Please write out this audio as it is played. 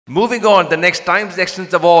Moving on, the next Times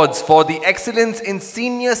Excellence Awards for the Excellence in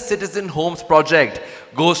Senior Citizen Homes Project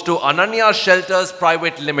goes to Ananya Shelters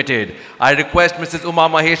Private Limited. I request Mrs. Uma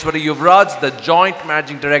Maheshwari Yuvraj, the Joint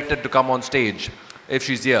Managing Director, to come on stage, if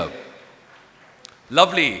she's here.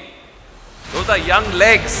 Lovely. Those are young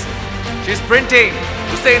legs. She's sprinting.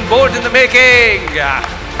 Usain Bolt in the making.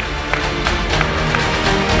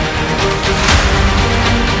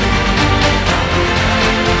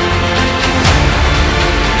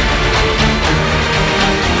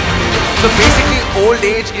 So basically, old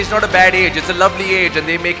age is not a bad age. It's a lovely age, and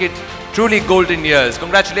they make it truly golden years.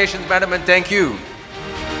 Congratulations, madam, and thank you.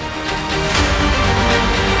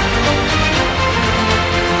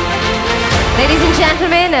 Ladies and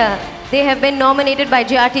gentlemen, they have been nominated by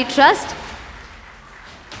GRT Trust.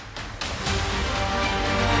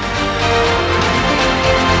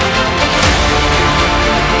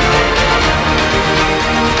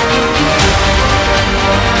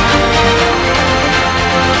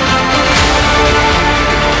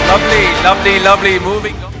 Lovely, lovely, lovely.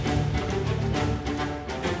 Moving on.